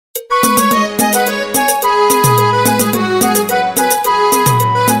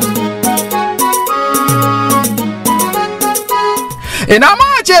ina ma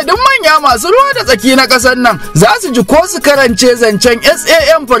a ce duk manya masu ruwa da tsaki na ƙasar nan za su ji ko su karance zancen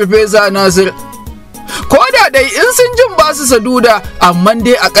SAM Farfesa Nasir. Ko da dai in sun jin ba su saduda, amma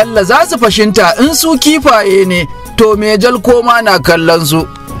dai akalla za su fashinta in su kifaye ne, to me jal koma na kallon su.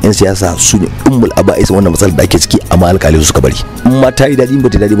 'Yan siyasa su ne ummul aba'is wannan matsalar da ake ciki, amma alƙalai suka bari. In ma ta yi daɗi in ba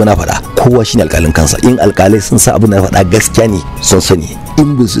ta daɗi ba na faɗa, kowa shine alƙalin kansa. In alƙalai sun sa abin da na faɗa gaskiya ne sun sani.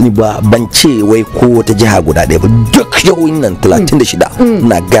 In ba su ba ban ce wai ko wata jiha guda ɗaya ba, duk jihohin nan 36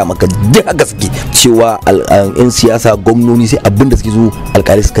 na gaya maka jiha gaske cewa 'yan siyasa gwamnoni sai abin da suke so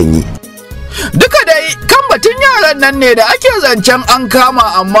alƙalai sukan yi. Duka dai kan batun yaran nan ne da ake zancen an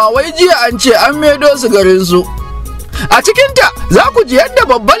kama, amma wai jiya an ce an medo su garin su. A cikinta za ku ji yadda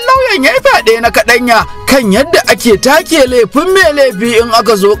babban lauyan ya yi fyaɗe na kaɗanya kan yadda ake take laifin mai laifi in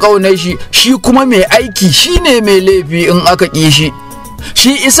aka zo ƙaunar shi, shi kuma mai aiki shine mai laifi in aka ƙi shi.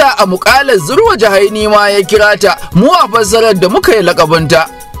 Shi isa a muƙalar ZURWAJAHAINI ma ya kira ta mu a fassarar da muka yi lakabinta.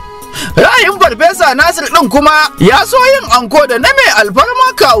 Ra'ayin Farfesa Nasir ɗin kuma ya so yin anko da na mai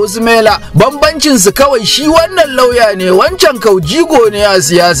alfarma kawu Sumela, bambancin su kawai shi wannan lauya ne, wancan kau jigo ne a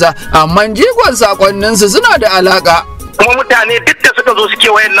siyasa, amma jigon sakonninsu suna da alaka. Kuma mutane duk da suka zo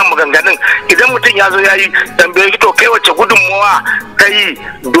suke wayan nan maganganun, idan mutum ya zo ya yi tambaye to kai wacce gudunmawa ta yi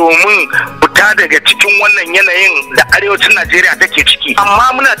domin fita daga cikin wannan yanayin da arewacin Najeriya take ciki.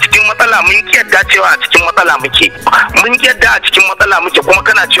 Amma muna cikin matsala, mun kiyarda cewa a cikin matsala muke. Mun kiyarda a cikin matsala muke, kuma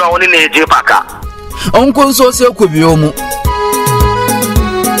kana cewa wani ne ya jefa ka. In kun so sai ku biyo mu.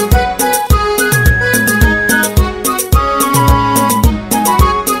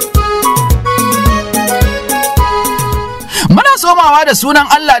 Muna somawa da sunan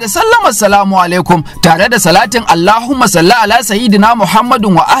Allah da sallama salamu alaikum tare da salatin Allahumma salli ala sayyidina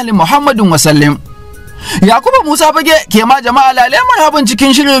Muhammadun wa ahli Muhammadun wa sallim. Yakubu Musa Fagge ke ma jama'a lale marhaban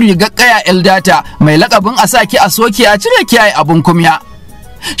cikin shirin rigar Ƙaya Eldata mai lakabin a saki a soki a cire kiyaye abun kumya.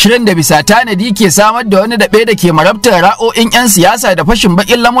 Shirin da bisa tanadi ke samar da wani daɓe da ke marabtar ra'o'in 'yan siyasa da fashin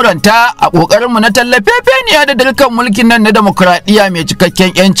bakin lamuranta a ƙoƙarinmu na tallafefeniya da dukkan mulkin nan na demokuraɗiyya mai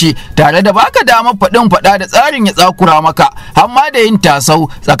cikakken 'yanci, tare da baka damar faɗin faɗa da tsarin ya tsakura maka, amma da yin tasau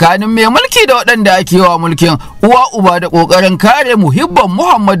tsakanin mai mulki da waɗanda ake wa mulkin, uwa uba da ƙoƙarin kare muhibban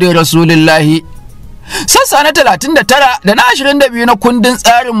Muhammadu Rasulullahi. Sassa na 39 da na 22 na kundin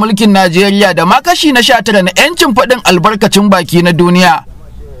tsarin mulkin Najeriya da ma kashi na 19 na 'yancin faɗin albarkacin baki na duniya,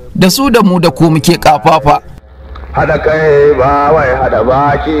 da su da mu da ku muke kafafa. Haɗa kai ba wai haɗa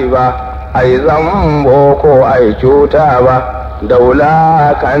baki ba, ai zambo ko ai cuta ba, da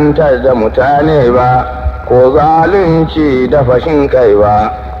wulakantar da mutane ba, ko zalunci da fashin kai ba,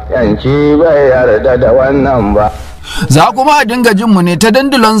 yanci bai yarda da wannan ba. Za kuma a dinga jinmu ne ta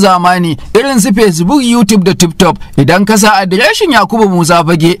dandalon zamani irin su Facebook, YouTube da TikTok idan ka sa adireshin Yakubu Musa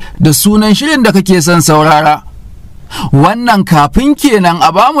Fagge da sunan shirin da kake son saurara. Wannan kafin kenan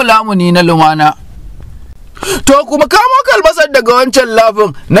a bamu lamuni na lumana. To kuma kamo kalbasar daga wancan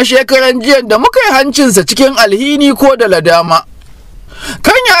lafin na shekaran jiyan da muka yi hancinsa cikin alhini ko da ladama.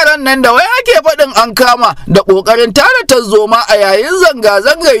 Kan yaran nan da wai ake faɗin an kama da ƙoƙarin tara tarzoma a yayin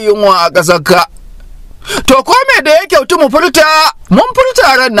zanga-zangar yunwa a ƙasar ka. To ko me da ya kyautu mu furta, mun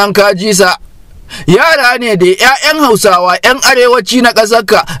furta ran nan kajisa. Yara ne da 'ya'yan Hausawa 'yan arewaci na ƙasar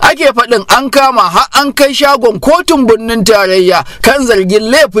ka ake faɗin an kama har an kai shagon kotun birnin tarayya kan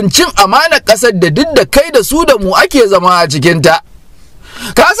zargin laifin cin amanar ƙasar da duk da kai da su da mu ake zama a cikinta.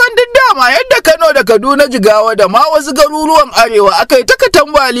 Ka san duk dama yadda Kano da Kaduna, Jigawa da ma wasu garuruwan arewa aka yi ta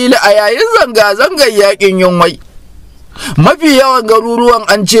katambalili a yayin zanga-zangar yaƙin yunwai. Mafi yawan garuruwan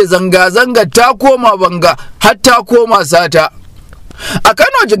an ce zanga-zangar ta koma banga har ta koma sata. A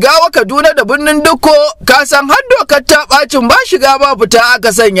Kano, Jigawa, Kaduna da birnin Dukko, ka san har dokar ta bacin ba shiga ba fita aka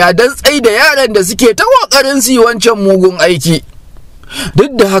sanya don tsai da yaran da suke ta kokarin su yi wancan mugun aiki.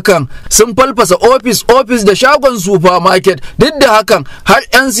 Duk da hakan sun falfasa ofis da shagon supermarket, duk da hakan har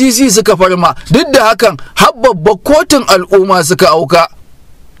NCC suka farma, duk da hakan har babbar kotun al'umma suka auka.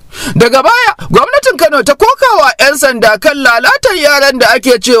 Daga baya gwamnatin Kano ta kokawa 'yan sanda kan lalatar yaran da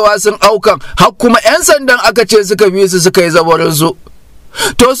ake cewa sun aukan, har kuma 'yan sandan aka ce suka bi su suka yi zabarinsu.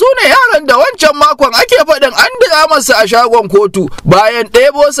 To su ne yaran da wancan makon ake faɗin an dira masu a shagon kotu bayan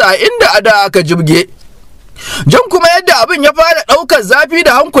ɗebo su a inda ada aka jibge. Jan kuma yadda abin ya fara ɗaukar zafi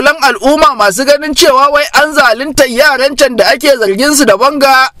da hankulan al'umma masu ganin cewa wai an zalunta yaran can da ake zargin su da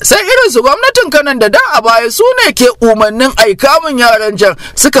banga, sai irin su gwamnatin Kano da a baya su ne ke umarnin ai kamun yaran can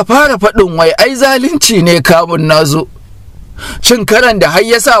suka fara faɗin wai ai zalunci ne kamun nazo. Cin karan da har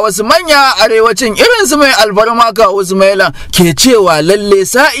yasa wasu manya a arewacin irin su mai alfarma kawu Sumailan ke cewa lalle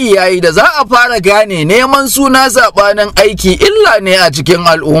sa'i yayi da za a fara gane neman suna sabanin aiki illa ne a cikin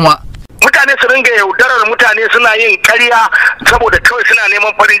al'umma. mutane su ringa yaudarar mutane suna yin ƙarya saboda kawai suna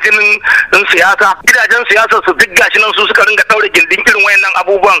neman farin jinin siyasa. Gidajen siyasa su duk gashi nan su suka ringa ɗaure gindin irin wayannan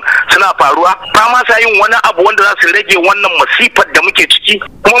abubuwan suna faruwa, ba ma sa yin wani abu wanda za su rage wannan masifar da muke ciki.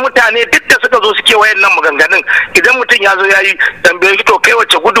 Kuma mutane duk da suka zo suke wayannan maganganun, idan mutum ya zo ya yi tambayar to kai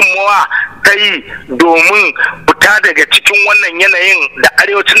wace gudunmawa ta yi domin fita daga cikin wannan yanayin da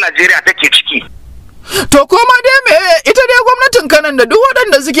arewacin Najeriya take ciki. To koma dai me ita dai gwamnatin kanan da duk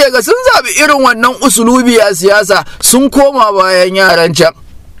waɗanda suke ga sun zaɓi irin wannan usulubi a siyasa sun koma bayan yaran can.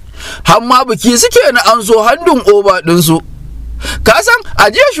 Hamma biki suke na an so handun oba ɗinsu. Ka san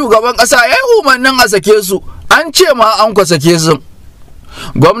a jiya shugaban ƙasa ya yi umarnin a sake su, an ce ma an kwa sake su.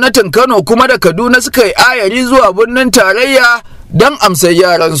 Gwamnatin Kano kuma da Kaduna suka yi ayari zuwa birnin tarayya don amsar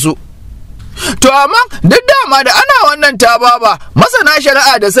yaransu. To amma duk dama da ana wannan tababa, masana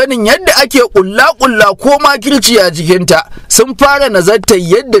shari'a da sanin yadda ake ƙulla ko makirci a jikinta sun fara nazartar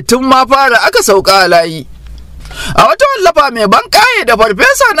yadda tun ma fara aka sauka a layi. A wata wallafa mai ban ƙaye da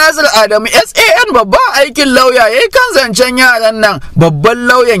Farfesa Nasir Adamu SAN babban aikin lauya ya yi kan zancen yaran nan, babban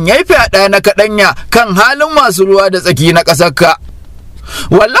lauyan ya yi fyaɗa na kaɗanya kan halin masu ruwa da tsaki na ƙasar ka.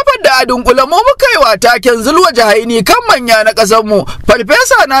 Wallafar da a dunkule mu muka yi wa taken ZURWAJAHAINI kan manya na ƙasar mu,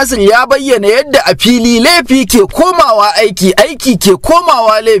 Farfesa Nasir ya bayyana yadda a fili laifi ke komawa aiki ke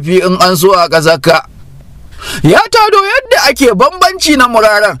komawa laifi in an so a ƙasar ka. Ya tado yadda ake bambanci na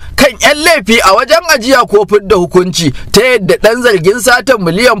muraran kan 'yan laifi a wajen ajiya ko fidda hukunci, ta yadda ɗan zargin satan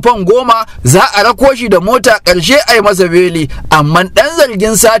miliyan fan 10 za a rako shi da mota ƙarshe a yi masa beli, amma ɗan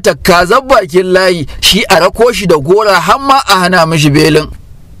zargin satan kazan bakin layi shi a rako shi da gora har ma a hana mishi belin.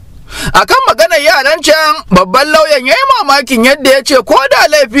 Akan maganar yaran can, babban lauyan ya yi mamakin yadda ya ce ko da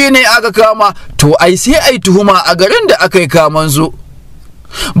laifi ne aka kama to ai sai ai tuhuma a garin da aka yi kaman su.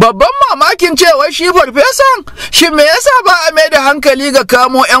 Babban mamakin cewa shi farfesan, shi me yasa ba a mai da hankali ga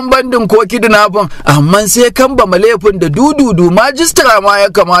kamo 'yan bandin ko kidnapping, amma sai kan ba laifin da dududu majistara ma ya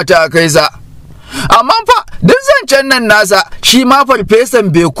kamata a kai sa. Amma fa duk zancen nan nasa, shi ma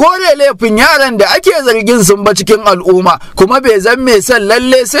farfesan bai kore laifin yaran da ake zargin sun ba cikin al'umma, kuma bai zan mai son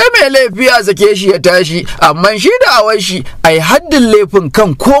lalle sai mai laifi a sake shi ya tashi, amma shi da awai shi ai haddin laifin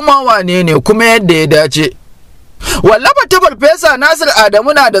kan koma wane ne kuma yadda ya dace. Wallafa ta Farfesa Nasir Adamu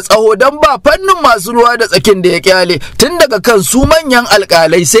na da tsaho don ba fannin masu ruwa da tsakin da ya kyale, tun daga kan su manyan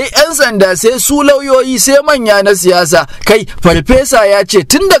alkalai sai 'yan sanda sai su lauyoyi sai manya na siyasa. Kai Farfesa ya ce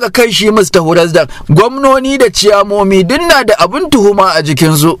tun daga kan shi Mr. Hurasdan, gwamnoni da ciyamomi dinna da abin tuhuma a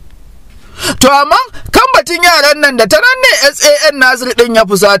jikinsu. To amma kan batun yaran nan da ta nan ne SAN Nasir din ya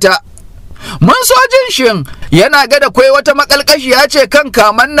fusata. Mun so jin shin yana ga da kwai wata makalkashiya ce kan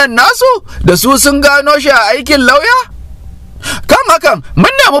kaman nan nasu da su sun gano shi a aikin lauya? Kan hakan mun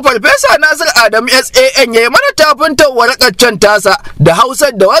nemi Farfesa Nasir Adamu SAN ya yi mana tafinta warakar can tasa da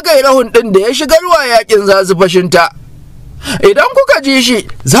Hausar da wagairahun ɗin da ya shigarwa yakin zazufashinta. Idan kuka ji shi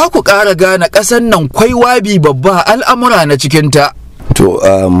za ku ƙara gane ƙasan nan kwai wabi babba al'amura na cikinta. To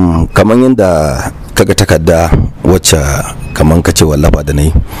kamar yadda kaga takarda wacce kamar kace wallafa da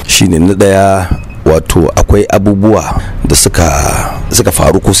nayi shine na daya, wato akwai abubuwa da suka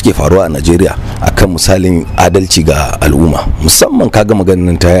faru ko suke faruwa a Najeriya akan misalin adalci ga al'umma, musamman kaga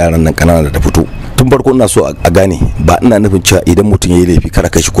maganin ta yaran nan kanana da ta fito. Tun farko ina so a gane, ba ina nufin cewa idan mutum yayi laifi kar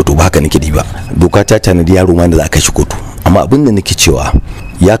kai shi kotu, ba haka nake di ba. Doka ta tanadi yaro ma da za a kai shi kotu, amma abin da nake cewa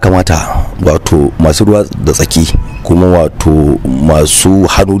ya kamata wato masu ruwa da tsaki kuma wato masu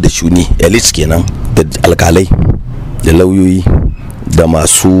hannu da shuni elites kenan da alkalai da lauyoyi da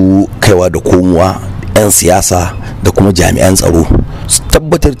masu kaiwa da komowa 'yan siyasa da kuma jami'an tsaro su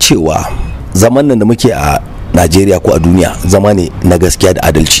tabbatar cewa zaman nan da muke a Najeriya ko a duniya zama ne na gaskiya da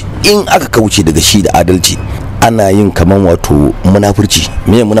adalci. In aka kauce daga shi da adalci, ana yin kaman wato munafurci.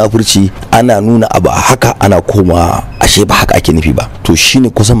 Me munafurci? Ana nuna abu a haka ana koma ashe ba haka ake nufi ba. To shine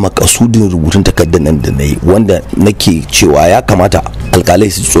kusan makasudin rubutun takardar nan da nayi, wanda nake cewa ya kamata alkalai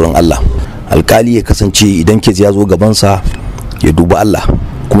su ji tsoron Allah. Alkali ya kasance idan ke ya zo gabansa ya dubi Allah,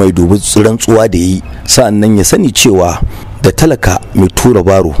 kuma ya dubi rantsuwa da yi, sa'annan ya sani cewa da talaka mai tura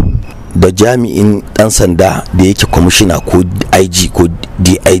baro da jami'in dan sanda da yake kwamishina ko IG ko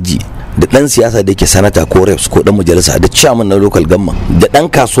DIG da dan siyasa da yake sanata ko reps ko dan majalisa da chairman na local government da dan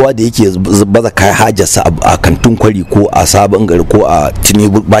kasuwa da yake baza kai hajarsa a kantin kwari ko a sabon gari ko a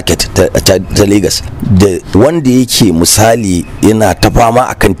Tinubu market ta Lagos, da wanda yake misali yana ta fama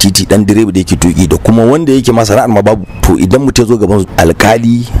akan titi dan direba da yake tuki, da kuma wanda yake masana'ar ma babu. To idan mutum zo gaban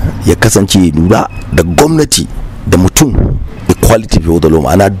alkali ya kasance lura da gwamnati da mutum equality before the law,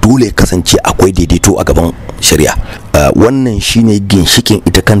 ma'ana dole ya kasance akwai daidaito a gaban shari'a. Wannan shine ginshikin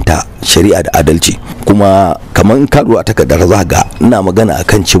ita kanta shari'a da adalci. Kuma kamar in ka a takardar za ga ina magana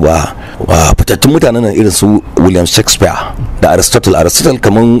akan cewa fitattun mutanen nan irin su William Shakespeare da Aristotle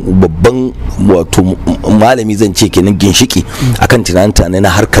kamar babban wato malami zan ce kenan ginshiki akan tunanin na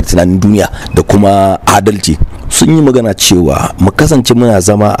harkar tunanin duniya da kuma adalci, sun yi magana cewa mu kasance muna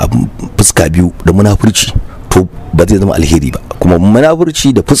zama a fuska biyu da munafurci to ba zai zama alheri ba. Kuma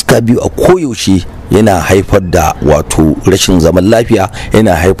munafurci da fuska biyu a koyaushe yana haifar da wato rashin zaman lafiya,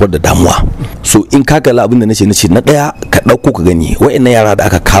 yana haifar da damuwa. So in ka kalla abin da nace na daya ka dauko ka gani wayannan yara da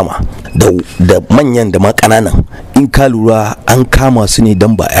aka kama da manyan da ma kananan, in ka lura an kama su ne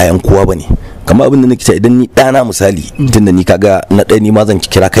dan ba 'ya'yan kowa bane. kamar abin da nake cewa idan ni dana misali tunda ni kaga na ɗaya ni ma zan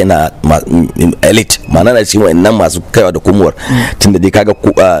kira kaina elite, ma'ana na cikin wayannan masu kaiwa da komowar, tunda dai kaga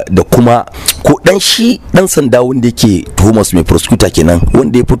da kuma ko dan sanda wanda yake tuhumar su mai prosecutor kenan,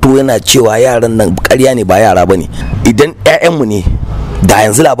 wanda ya fito yana cewa yaran nan ƙarya ne ba yara bane. Idan ƴaƴanmu ne da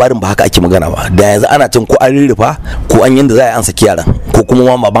yanzu labarin ba haka ake magana ba, da yanzu ana cin ko an rirrifa ko an yanda za a ansa yaran, ko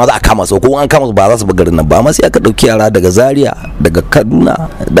kuma ma za a kama su, ko an kama su ba za su bar garin nan ba. Amma sai aka dauki yara daga Zaria, daga Kaduna,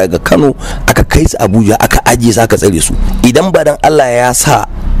 daga Kano, aka kai su Abuja, aka ajiye su, aka tsare su. Idan ba dan Allah ya sa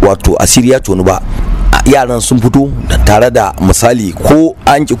wato asiri ya tonu ba, yaran sun fito tare da misali ko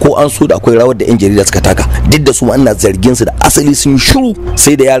an so da akwai rawar da yan jarida suka taka, duk da su ma ina zargin su da asali sun shiru,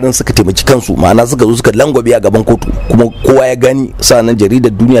 sai da yaran suka taimaki kansu, ma'ana suka zo suka langwabe a gaban kotu, kuma kowa ya gani, sanan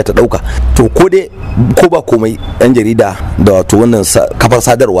jaridar duniya ta dauka. To ko dai ko ba komai yan jarida da wato wannan kafar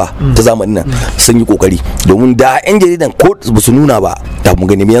sadarwa ta zamanin nan sun yi kokari, domin da yan jaridan ko ba su nuna ba da mu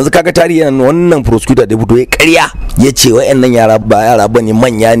gani. Yanzu kaga tarihi wannan prosecutor da fito ya ƙarya ya ce wa'annan yara ba yara bane,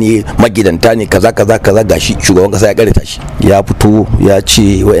 manya ne, magidanta ne, kaza gashi shugaban kasa ya karanta shi, ya fito ya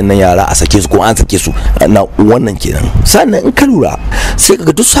ce wa'annan yara a sake su ko an sake su na wannan kenan. Sannan in ka lura sai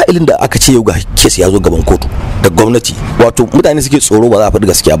kaga duk sa'ilin da aka ce yau ga kes ya zo gaban kotu da gwamnati, wato mutane suke tsoro ba za a faɗi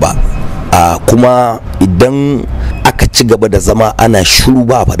gaskiya ba. Kuma idan aka ci gaba da zama ana shiru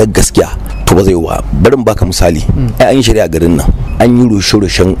ba a faɗar gaskiya to ba zai yi wa. Barin baka misali, an yi shari'a garin nan, an yi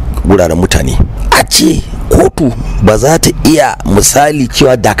rushe-rushen wuraren mutane, a ce kotu ba za ta iya misali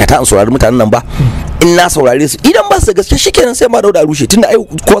cewa dakata an saurari mutanen nan ba, in na saurare su idan ba su da gaskiya shikenan sai ma da rushe, tunda ai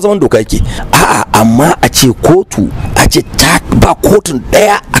kowa zaman doka yake. A'a, amma a ce kotu a ce ta ba kotun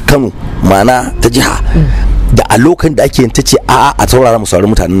daya a Kano, ma'ana ta jiha, da a lokacin da ake yin ta ce a'a a saurara mu saurari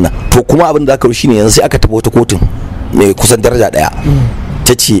mutanen nan, to kuma abin da aka rushe ne yanzu sai aka tafi wata kotun mai kusan daraja daya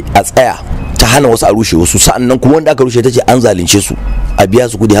ta ce a tsaya, ta hana wasu a rushe wasu, sa'annan kuma wanda aka rushe ta ce an zalunce su, a biya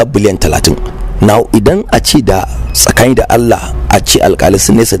su kudi har biliyan 30. na idan a ce da tsakani da Allah a ce alƙali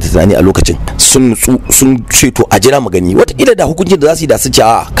sun nesa da tunani a lokacin sun ce to a jira magani, wataƙila da hukuncin da za su yi da su ce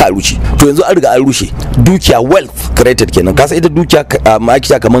a ka rushe. To yanzu an riga an rushe dukiya, wealth created kenan, kasa ita dukiya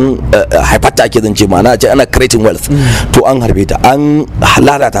ma'aikata kaman haifatta ake zance, ma'ana a ce ana creating wealth, to an harbe ta, an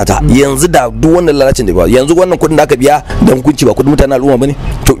lalata ta. Yanzu da duk wannan lalacin da ba, yanzu wannan kudin da aka biya da hukunci ba kudin mutanen al'umma bane,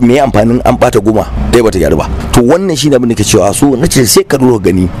 to me amfanin an bata goma dai bata gyaru ba. To wannan shine abin da ke cewa so nace sai ka lura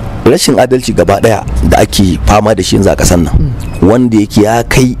gani rashin adalci gaba daya da ake fama da shi yanzu a kasan nan, wanda yake ya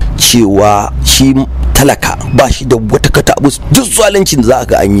kai cewa shi talaka ba shi da wata katabus, duk zalincin da za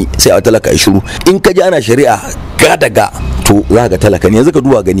ka an yi sai a talaka ya shiru. In ka ji ana shari'a ga daga to za ka talaka ne. Yanzu ka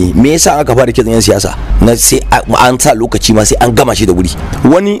duba gani me yasa aka fara kitsan yan siyasa na sai an sa lokaci ma sai an gama shi da wuri.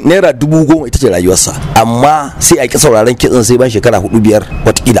 Wani naira 10,000 ita ce rayuwarsa, amma sai a ki sauraron kitsan sai ban shekara 4-5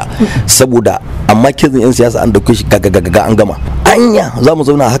 watakila, saboda amma kitsan yan siyasa an dauke shi gaga an gama. Anya za mu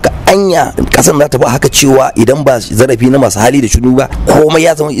zauna haka, anya kasan za ta ba haka cewa idan ba zarafi na masu hali da shunu ba komai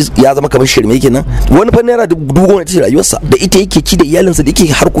ya zama kamar shirme kenan. Wani fa naira 10,000 ita ce rayuwarsa, da ita yake ci da iyalinsa, da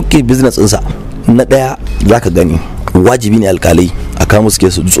yake harkokin business ɗinsa. Na ɗaya za ka gani wajibi ne alkalai a kawo musu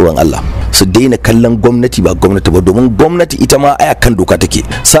su tsoron Allah, su daina kallon gwamnati ba gwamnati ba, domin gwamnati ita ma aya kan doka take.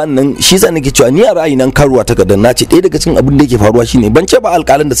 Sannan shi sa nake cewa ni a ra'ayi nan karuwa ta kadan nace ɗaya daga cikin abin da yake faruwa shine ban ce ba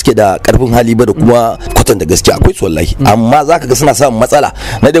alkalan da suke da karfin hali ba da kuma kwatanta gaskiya, akwai su wallahi, amma zaka ga suna samun matsala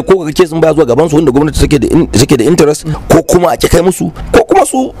na dai ko kake sun baya zuwa gaban su wanda gwamnati take da interest, ko kuma a kai musu, ko kuma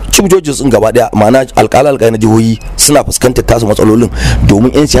su chief judges din gaba daya, ma'ana alƙalai na jihohi suna fuskantar tasu matsalolin,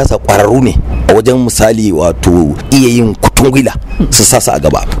 domin yan siyasa kwararru ne a wajen misali wato iya yin kutungwila su sasa a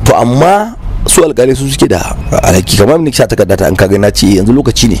gaba. To amma su alƙalai su suke da alhaki, kamar ni sha takarda ta an kaga na ce yanzu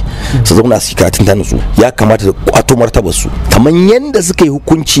lokaci ne su zauna su karatun ta nutsu, ya kamata da kwato martabar su, kamar yanda suka yi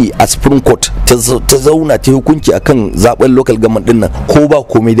hukunci a Supreme Court ta zauna ta hukunci akan zaben local government din nan, ko ba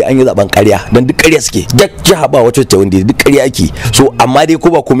komai dai an yi zaben ƙarya, dan duk ƙarya suke, duk jiha ba wacce ta wanda duk ƙarya ake, so amma dai ko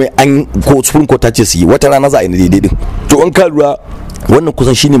ba komai an ko Supreme Court ta ce su yi, wata rana za a yi daidai din. To an ka lura wannan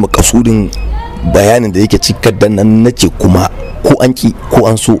kusan shine makasudin bayanin da yake cikin nan nace kuma ko an ki ko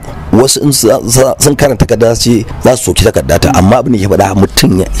an so wasu in sun karanta takarda ce za su soki takarda ta, amma abin da ya faɗa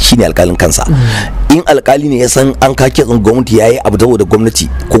mutum shine alƙalin kansa. In alƙali ne ya san an kake tsin gwamnati yayi abu saboda gwamnati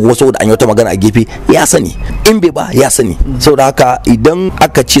ko kuma saboda an yi wata magana a gefe ya sani, in bai ba ya sani. Saboda haka idan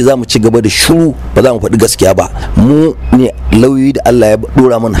aka ce za mu ci gaba da shiru ba za mu faɗi gaskiya ba, mu ne lauyoyi da Allah ya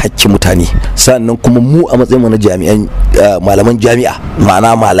dora mana hakkin mutane, sannan kuma mu a matsayin mu na jami'an malaman jami'a,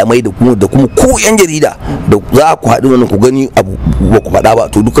 ma'ana malamai da kuma ku yan jarida da za ku haɗu wannan ku gani abu ba ku faɗa ba,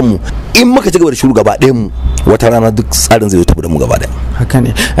 to dukan mu in muka ci gaba da shiru gaba ɗayan mu wata rana duk tsarin zai tafi da mu gaba ɗaya. Haka ne.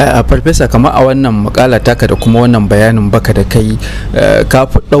 Farfesa, kamar a wannan makala taka da kuma wannan bayanin baka da kai, ka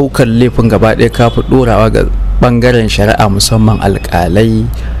fi ɗaukar laifin gaba ɗaya ka fi ɗorawa ga ɓangaren shari'a, musamman alƙalai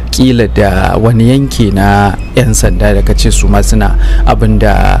kila da wani yanki na 'yan sanda da kace su ma suna abin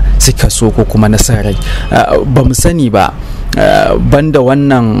da suka so ko kuma nasarai. Ba mu sani ba, banda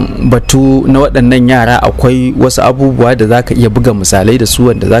wannan batu na waɗannan yara akwai wasu abubuwa da zaka iya buga misalai da su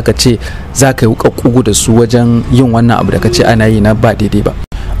wanda zaka ce zaka yi kugu da su wajen yin wannan abu da kace ana yi na ba daidai ba?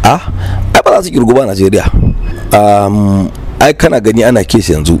 Ai ba za su kirgu ba Najeriya. Ai kana gani ana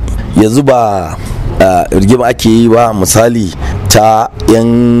kesi yanzu ba rigima ake yi ba, misali ta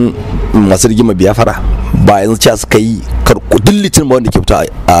yan masu rigima Biafra ba yanzu cewa suka yi karkudin litin ba wanda ke fita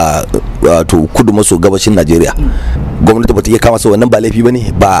a to kudu maso gabashin Najeriya, gwamnati ba ta iya kama su, wannan ba laifi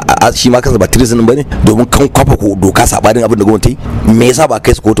bane, ba shi ma kansa ba treason bane, domin kan kafa ko doka sabanin abin da gwamnati me yasa ba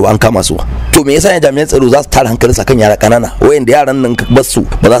kai su kotu an kama su? To me yasa ne jami'an tsaro za su tara hankalin sa kan yara kanana wayanda yaran nan ba su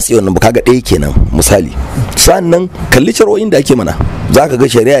ba za su yi wannan ba? Kaga ɗaya kenan misali. Sannan kalli shari'o'in da ake mana, zaka ga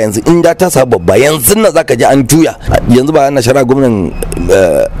shari'a yanzu in da ta sa babba yanzu nan zaka ji an juya, yanzu ba ana shari'a gwamnan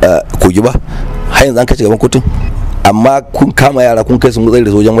Kogi ba har yanzu an kace gaban kotun, amma kun kama yara kun kai sun gutsari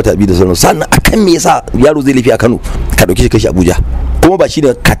da sojan wata biyu da sauran. Sannan akan me yasa yaro zai lafi a Kano ka dauke shi kai shi Abuja? Kuma ba shi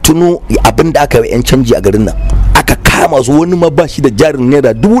da ka tuno abin da aka yi yan canji a garin nan, aka kama su wani ma ba shi da jarin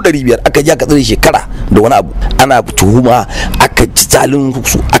naira 500,000 aka ji aka tsare shekara da wani abu, ana tuhuma aka ji zalin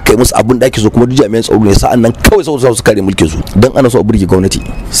su aka yi musu abin da ake so, kuma duk jami'an tsaro ne sa'an nan kawai saboda su kare mulkin su dan ana so a burge gwamnati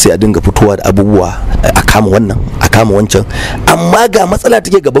sai a dinga fitowa da abubuwa a kama wannan a kama wancan. Amma ga matsala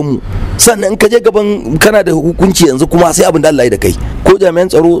take gaban mu, sannan in ka je gaban kana da hukunci yanzu kuma sai abin da Allah ya da kai, ko jami'an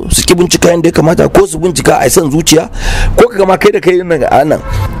tsaro su ki bincika yanda ya kamata, ko su bincika a san zuciya, ko ka gama kai da kai nan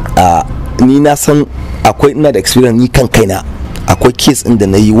ni na san akwai, ina da experience ni kan kaina, akwai case din da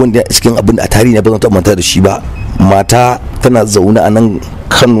na yi wanda cikin abin da a tarihi na ba zan taɓa manta da shi ba. Mata tana zaune a nan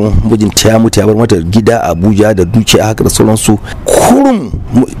Kano, mijinta ya mutu ya bar mata gida a Abuja da dukiya haka da sauransu. Kurum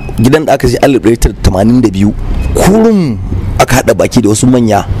gidan da aka ce 1982 kurum aka hada baki da wasu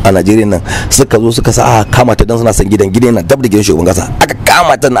manya a Najeriya nan suka zo suka sa kama ta dan suna san gidan yana dab da gidan shugaban kasa, aka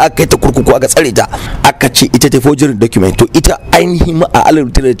kama ta aka kai ta kurkuku aka tsare ta, aka ce ita ta forgery document. To ita ainihin a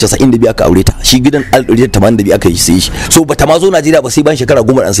 1992 aka aure ta, shi gidan 1982 aka yi sai shi, so bata ma zo Najeriya ba sai bayan shekara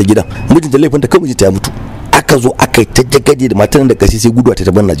 10 an sai gidan. Mijinta laifin ta kan mijinta ya mutu, aka zo aka yi ta jagade da matan da kasi sai guduwa ta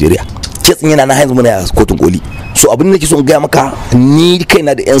tabar Najeriya. Kitsin yana na yanzu muna a kotun koli. So abin da nake so in gaya maka, ni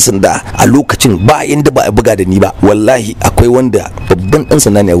kaina da yan sanda a lokacin ba yanda ba a buga da ni ba, wallahi akwai wanda babban dan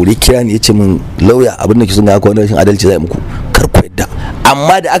sanda ne a wuri kira ni yace min lauya abin da nake so in ga akwai wanda rashin adalci zai muku kar ku yadda.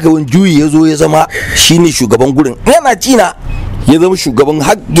 Amma da aka yi juyi ya zo ya zama shine shugaban gurin, yana cina ya zama shugaban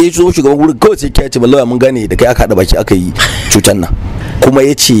ya zo shugaban gurin, kawai sai ya ce lauya mun gane da kai aka hada baki aka yi cutan nan, kuma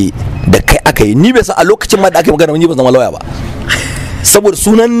ya ce da kai aka yi. Ni bai san a lokacin ma da aka yi magana ni ba zama lauya ba, saboda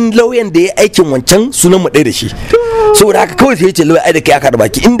sunan lauyan da ya aikin wancan sunan mu ɗaya da shi, saboda haka kawai sai ya ce lauya ai da kai aka da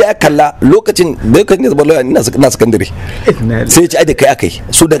baki. Inda ya kalla lokacin da ya zama lauya ina sakandare, sai ya ce ai da kai aka yi.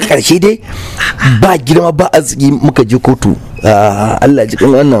 So daga karshe dai ba girma ba arziki muka je kotu. Allah ji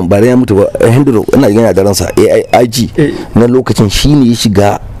kan wannan bare ya mutu ba, Hendro ina gina da ransa AIG na lokacin shine ya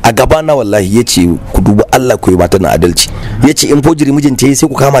shiga a gaba na, wallahi ya ce ku duba Allah ku yi mata na adalci, ya ce in forgery mijinta yi sai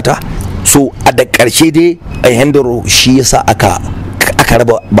ku kama ta. So a da karshe dai Hendro shi yasa aka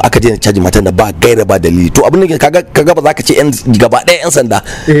raba ba aka je caji matan da ba gaira ba dalili. To abin da kaga ba za ka ce gaba ɗaya yan sanda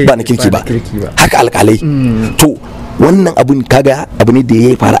ba na kirki ba, haka alƙalai. To wannan abun kaga abu ne da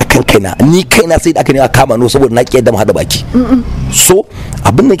ya fara akan kaina, ni kaina sai da aka ne a kama no saboda na kiyar da mu hada baki. So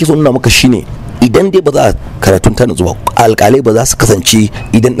abin da ke so nuna maka shine idan dai ba za a karatun ta nutsuwa, alƙalai ba za su kasance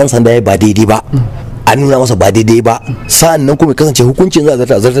idan dan sanda ya ba daidai ba a nuna masa ba daidai ba, sa'an nan kuma kasance hukuncin za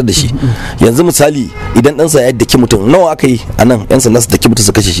a zartar da shi. Yanzu misali idan ɗansa ya daki mutum, nawa aka yi a nan yan sanda su daki mutum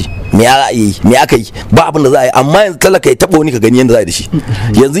su kashe shi, me aka yi ba abin da za a yi. Amma yanzu talaka ya taɓa wani ka gani yadda za a yi da shi.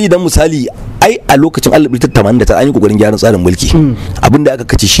 Yanzu idan misali ai a lokacin 1989 an yi kokarin gyaran tsarin mulki, abin da aka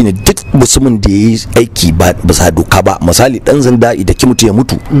kace shine duk musulmin da ya yi aiki ba bisa doka ba, misali dan sanda idan ki mutu ya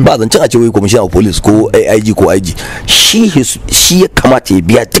mutu ba zancen a ce wai commissioner of police ko AIG ko IG, shi ya kamata ya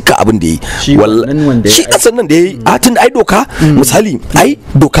biya duka abin da ya yi. Shi kasan nan da ya yi a tun ai doka misali ai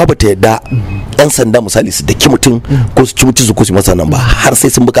doka ba ta yadda yan sanda misali su daki mutum ko su ci mutum su ko su masa nan ba har sai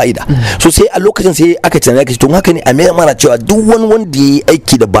sun bi ka'ida. So sai a lokacin sai aka tunani aka ce to haka ne a mai mana cewa duk wani wanda ya yi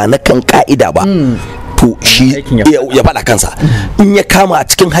aiki da ba na kan ka'ida ba to shi ya faɗa kansa in ya kama a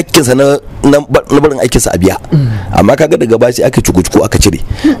cikin hakkinsa na barin aikinsa a biya. Amma kaga daga baya sai aka cuku aka cire.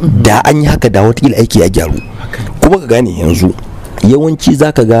 Da an yi haka da watakila aiki ya gyaru. Kuma ka gane yanzu yawanci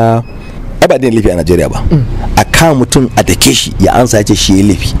zaka ga ba da laifi a Najeriya ba, a kama mutum a dake shi ya ansa ya ce shi ya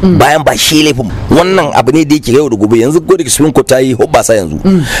laifi bayan ba shi ya laifin. Wannan abu ne da yake yau da gobe. Yanzu gode Supreme Court ta yi hobbasa yanzu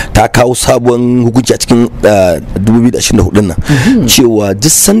ta kawo sabon hukunci a cikin 2024 nan cewa duk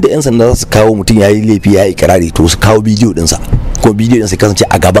sanda yan sanda za su kawo mutum ya yi laifi ya yi ikirari to su kawo bidiyo dinsa, ko bidiyo dinsa kasance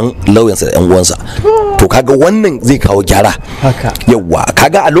a gaban lauyansa da yan uwansa. To kaga wannan zai kawo gyara. Yawwa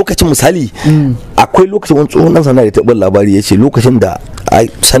kaga a lokacin misali akwai lokacin wani tsohon dan sanda da ta bar labari ya ce lokacin da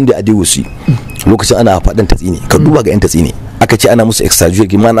Sunday Adewusi lokacin ana faɗin tatsi ne, ka duba ga yan tatsi ne aka ce ana musu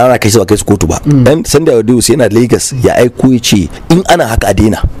extrajudicial ma ana kai su ba kai su kotu ba. Dan Sunday Adewusi yana Lagos ya aiko ya ce in ana haka a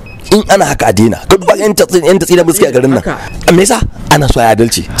daina, in ana haka a daina. Ka duba yan tatsi da muske a garin nan, me yasa ana so ya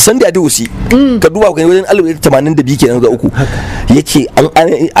adalci. Sunday Adewusi ka duba ga wajen 1982 kenan ga uku yace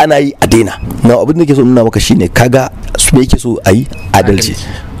ana yi a daina. Na abin da nake so nuna maka shine kaga su yake so a yi adalci.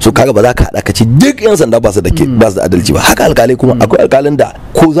 So kaga ba za ka haɗa ka ce duk yan sanda ba su da adalci ba. Haka alkalai kuma akwai alkalin da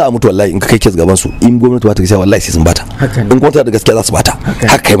ko za a mutu wallahi in ka kai kes gaban su in gwamnati ba ta gaskiya wallahi sai sun bata, in gwamnati da gaskiya za su bata.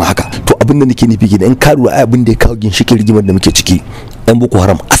 Haka kai ma haka. To abin da nake nufi kenan in ka lura ai abin da ya kawo ginshikin rigimar da muke ciki yan Boko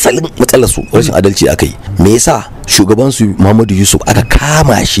Haram asalin matsalar su rashin adalci aka yi. Me yasa shugaban su Muhammadu Yusuf aka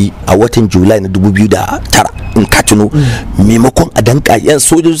kama shi a watan Julai na 2009 in ka tuno, maimakon a danka yan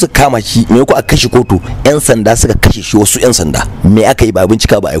sojoji suka kama shi, maimakon a kashe kotu yan sanda suka kashe shi. Wasu yan sanda me aka yi ba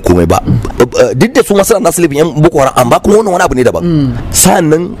bincika ba a yi komai ba, duk da su masana nasu laifin yan Boko Haram, amma kuma wannan wani abu ne daban.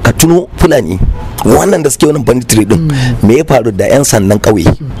 Sa'annan ka tuno Fulani wannan da suke wannan banditry din, me ya faru da yan sandan kauye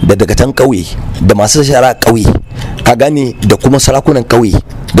da dagatan kauye da masu shara kauye, ka gane, da kuma sarakunan kauye,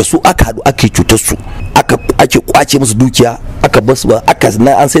 da su aka haɗu ake cutar su, ake kwace musu dukiya, aka basu ba,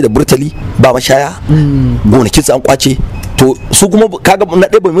 an sai da burtali ba mashaya, gonakin su an kwace. To su kuma kaga na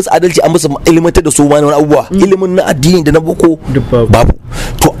ɗaya bai musu adalci, an musu ilimantar da su ma wani abubuwa, ilimin na addini da na boko babu.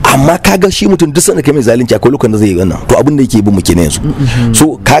 To amma kaga shi mutum duk sanda kai mai zalunci akwai lokacin da zai yi wannan. To abin da yake bin mu kenan yanzu.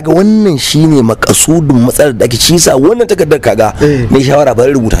 So kaga wannan shine makasudin matsalar da ake ci sa wannan takardar kaga ne shawara ba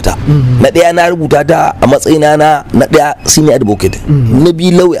rubuta ta. Na ɗaya na rubuta ta a matsayina na ɗaya senior advocate, na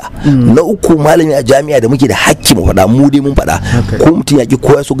biyu lauya, na uku malami a jami'a da muke da hakki mu faɗa, mu dai mun faɗa, ko mutum ya ki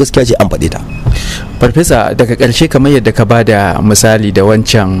koya so gaskiya ce an faɗe ta. Farfesa, daga ƙarshe kamar yadda ka bada misali da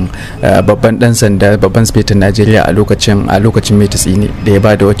wancan babban dan sanda, babban sifetin Najeriya a lokacin mai tatsi ne da ya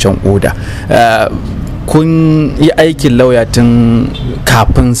bada waccan oda, kun yi aikin lauya tun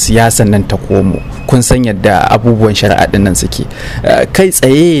kafin siyasan nan ta komo, kun san yadda abubuwan shari'a din nan suke. Kai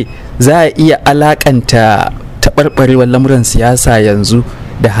tsaye za a iya alakanta taɓarɓarewar lamuran siyasa yanzu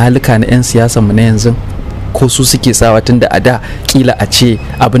da halika na 'yan siyasan mu na yanzu, ko su suke sawa tun da a da kila a ce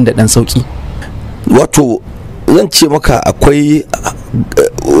abin da ɗan sauki? Wato zan ce maka akwai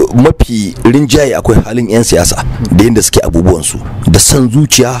mafi rinjaye akwai halin 'yan siyasa da yadda suke abubuwansu da san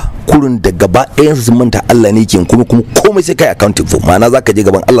zuciya kurin da gaba ɗayan su manta Allah ne ke kuma komai sai kai accounting for, ma'ana zaka je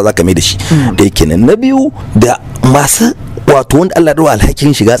gaban Allah zaka mai da shi da yake nan. Na biyu da masu wato wanda Allah da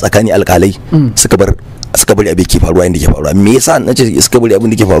alhakin shiga tsakanin alƙalai suka bari abin ke faruwa inda ke faruwa. Me yasa na ce suka bari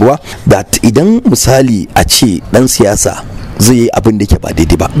abin da ke faruwa? Da idan misali a ce dan siyasa zai yi abin da ke ba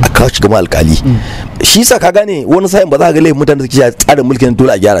daidai ba a kawo shi gama alkali, shi sa ka gane wani sa'in ba za ka ga laifin mutane da suke tsarin mulkin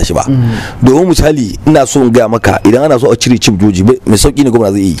dole a gyara shi ba. Domin misali ina so in gaya maka, idan ana so a cire chief joji mai sauki ne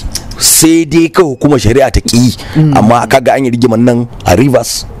gwamna zai yi, sai dai kawai hukumar shari'a ta ki. Amma kaga an yi rigiman nan a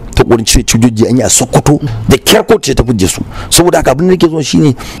Rivers ta wurin cire cijoji, an yi a Sokoto da kyar kotu ce ta fuje su. Saboda haka abin da nake so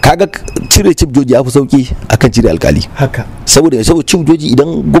shine kaga cire cijoji ya fi sauki akan cire alkali. Haka saboda cijoji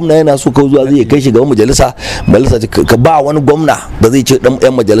idan gwamna yana so kawai zuwa zai kai shi gaban majalisa ka ba wani gwamna da zai ce dan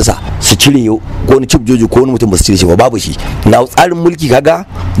yan majalisa su cire ko wani cijoji ko wani mutum ba su cire shi ba, babu shi. Na tsarin mulki kaga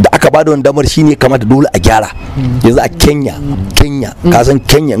da aka ba da wani damar shine kamata dole a gyara. Yanzu a Kenya ka san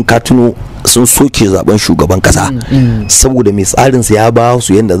Kenya in ka tuno sun soke zaben shugaban kasa saboda mai tsarin sa ya ba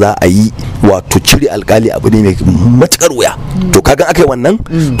su yanda za a yi wato cire alkali abu ne mai matukar wuya. To kaga akai wannan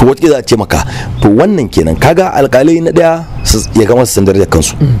to wata za a ce maka to wannan kenan kaga alkalai na daya ya gama su san darajar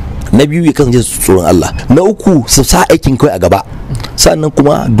kansu, na biyu ya kasance su tsoron Allah, na uku su sa aikin kai a gaba, sannan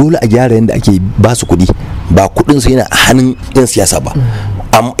kuma dole a gyara yanda ake ba su kuɗi, ba kuɗin su yana a hannun yan siyasa ba.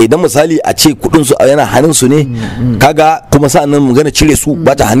 idan misali a ce kudin su yana hannun su ne kaga kuma sa'annan mu gana cire su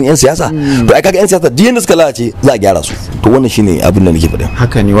ba ta hannun yan siyasa to ai kaga yan siyasa duk yanda suka lalace za a gyara su to wannan shine abin da nake faɗa.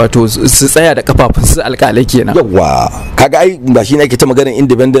 Haka ne, wato su tsaya da kafafun su alƙalai kenan. Yawa kaga ai ba shine ake ta maganar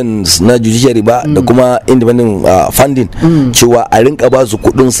independence na judiciary ba da kuma independent funding cewa a rinka ba su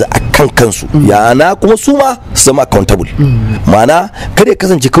kudin su akan kansu yana kuma su ma su zama accountable ma'ana kada ya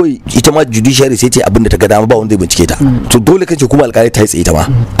kasance kawai ita ma judiciary sai ce abin da ta ga dama ba wanda zai bincike ta to dole kace kuma alƙali ta yi tsaye ta ma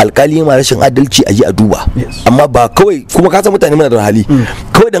alƙali ma rashin adalci a ji a duba amma ba kawai kuma ka san mutane muna da hali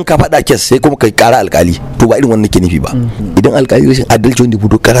kawai dan ka faɗa kes sai kuma kai ƙara alƙali to ba irin wannan ke nufi ba idan alƙali rashin adalci wanda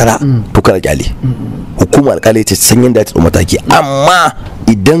fito karara to kara kyale hukumar alƙali ta san yadda ta mataki amma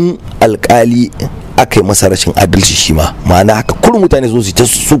idan alƙali aka yi masa rashin adalci shi ma ma'ana haka kullum mutane sun su ta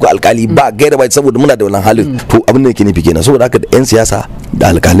suka alƙali ba gaira ba saboda muna da wannan halin to abin da yake nufi kenan saboda haka da yan siyasa da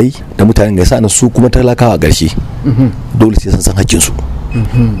alƙalai da mutanen gaisa na su kuma talakawa ƙarshe dole sai sun san hakkin su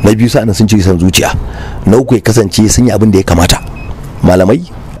na biyu sa'an sun ci san zuciya na uku ya kasance sun yi abin da ya kamata malamai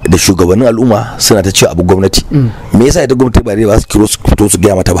da shugabannin al'umma suna ta cewa abu gwamnati me yasa ita gwamnati ba za su kiro su fito su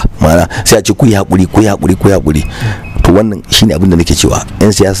gaya mata ba ma'ana sai a ce ku yi hakuri to wannan shine abin da nake cewa yan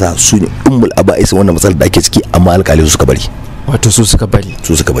siyasa su ne ummul aba'is wannan matsalar da ake ciki amma alƙalai su suka bari wato su suka bari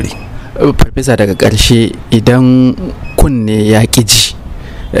farfesa daga ƙarshe idan kunne ya ƙi ji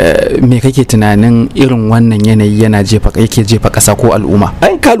me kake tunanin irin wannan yanayi yake jefa ƙasa ko al'umma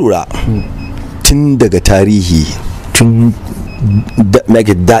an ka lura tun daga tarihi tun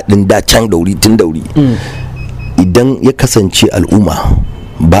daɗin da can dauri tun dauri idan ya kasance al'umma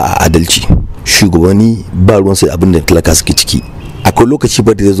ba a adalci shugabanni ba ruwan sai abin da talaka suke ciki akwai lokaci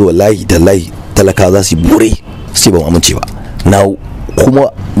ba da zai zo wallahi talaka za su yi bure sai ban amince ba na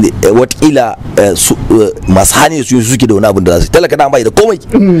kuma watakila masu hanyar su suke da wani abin da za su talaka na bai da komai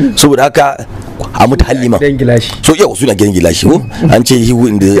saboda haka a mutu hallima so yau suna gidan gilashi ko an ce he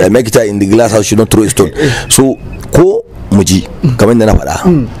in the makita in the glass house should not throw a stone so ko muji kamar da na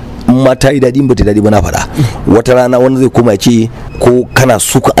faɗa ma ta yi daɗi ba ta daɗi ba na faɗa wata rana wani zai koma ce ko kana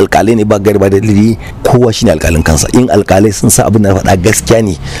suka alƙalai ne ba gari ba dalili kowa shine alƙalin kansa in alƙalai sun sa abin da na faɗa gaskiya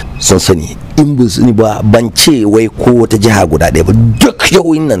ne sun sani in ba su ba ban ce wai ko wata jiha guda ɗaya ba duk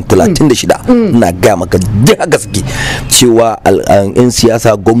jihohin nan 36 ina gaya maka jiha gaske cewa yan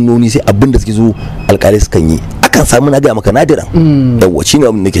siyasa gwamnoni sai abin da suke so alƙalai sukan yi akan samu na gaya maka nadiran yawwa shine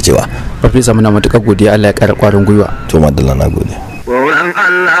abin da nake cewa farfesa muna matuƙar godiya Allah ya ƙara ƙwarin gwiwa to madalla na gode tsoron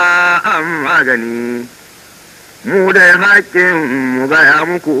Allah an magani mu da haƙƙin mu gaya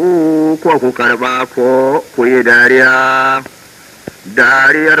muku ko ku karba ko ku yi dariyar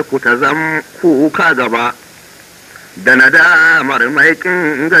ku ta zam kuka gaba da nadamar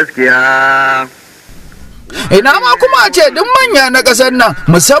maikin gaskiya. Ina ma kuma a ce duk manya na ƙasar nan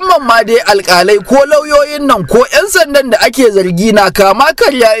musamman ma dai alƙalai ko lauyoyin nan ko 'yan sandan da ake zargi na kama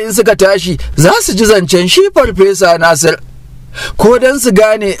karya in suka tashi za su ji zancen shi farfesa Nasir. Ko don su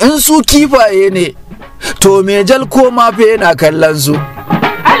gane in su kifaye ne to me jal ko mafe yana kallon su.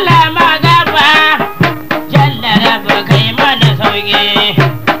 Allah ma gaba jalla rabu kai mana sauki.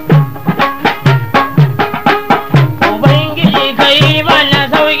 Ubangiji kai mana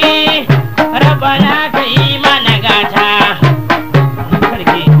sauki rabana kai mana gata.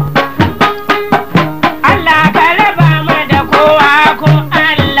 Allah ka raba mu da kowa ko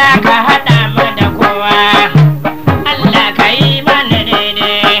Allah ka haɗa mu da kowa.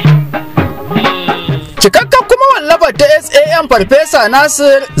 Cikakken kuma wallafar ta SAM Farfesa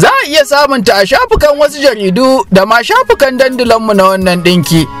Nasir za a iya samunta a shafukan wasu jaridu da ma shafukan dandulanmu na wannan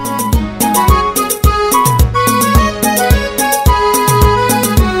ɗinki.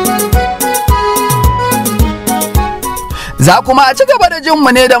 Za kuma a ci gaba da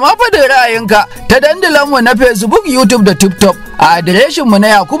jinmu ne da mafadin ra'ayinka ta dandulanmu na Facebook, YouTube da TikTok a adireshinmu na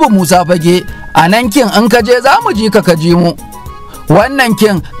Yakubu Musa Fagge. A nan kin in ka je za mu ji ka ji mu. Wannan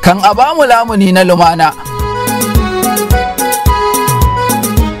kin kan a bamu lamuni na lumana.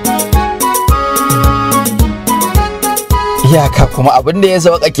 Iyaka kuma abin da ya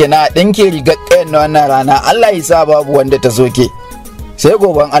sauka kenan a ɗinke rigar ƙayan na wannan rana Allah ya sa babu wanda ta soke. Sai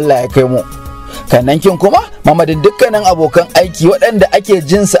goben Allah ya kai mu. Kannan kin kuma mamadin dukkanin abokan aiki waɗanda ake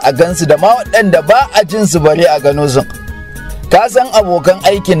jinsu a gansu da ma waɗanda ba a jinsu bare a gano su. Ka san abokan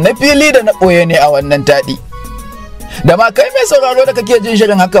aikin na fili da na ɓoye ne a wannan taɗi. Da ma kai mai sauraro da kake jin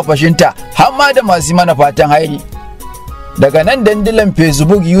shirin haka fashinta har ma da masu mana fatan hairi. Daga nan dandilan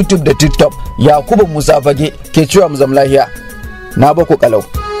Facebook, YouTube da TikTok Yakubu Musa Fagge ke cewa mu zam lahiya. Na baku kalau.